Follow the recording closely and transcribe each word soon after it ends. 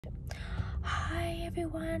Hi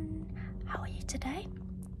everyone, how are you today?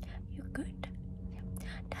 You good? Yeah,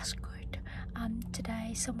 that's good.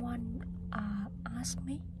 Today someone asked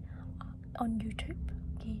me on YouTube.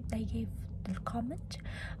 They gave the comment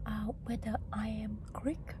whether I am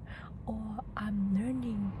Greek or I'm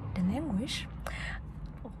learning the language.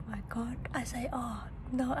 Oh my God! I say, oh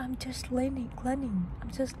no, I'm just learning.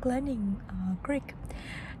 I'm just learning Greek.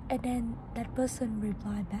 And then that person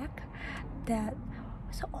replied back that,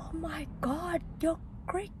 so, oh my God, your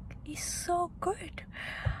Greek is so good.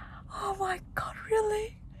 Oh my God,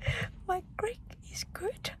 really? My Greek is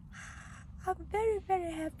good. I'm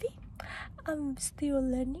very happy. I'm still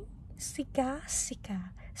learning. Sika,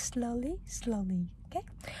 slowly. Okay.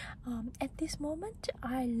 At this moment,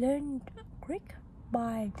 I learned Greek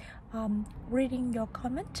by reading your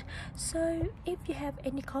comment. So if you have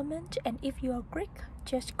any comment and if you are Greek,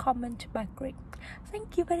 just comment by Greek.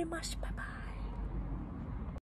 Thank you very much. Bye bye.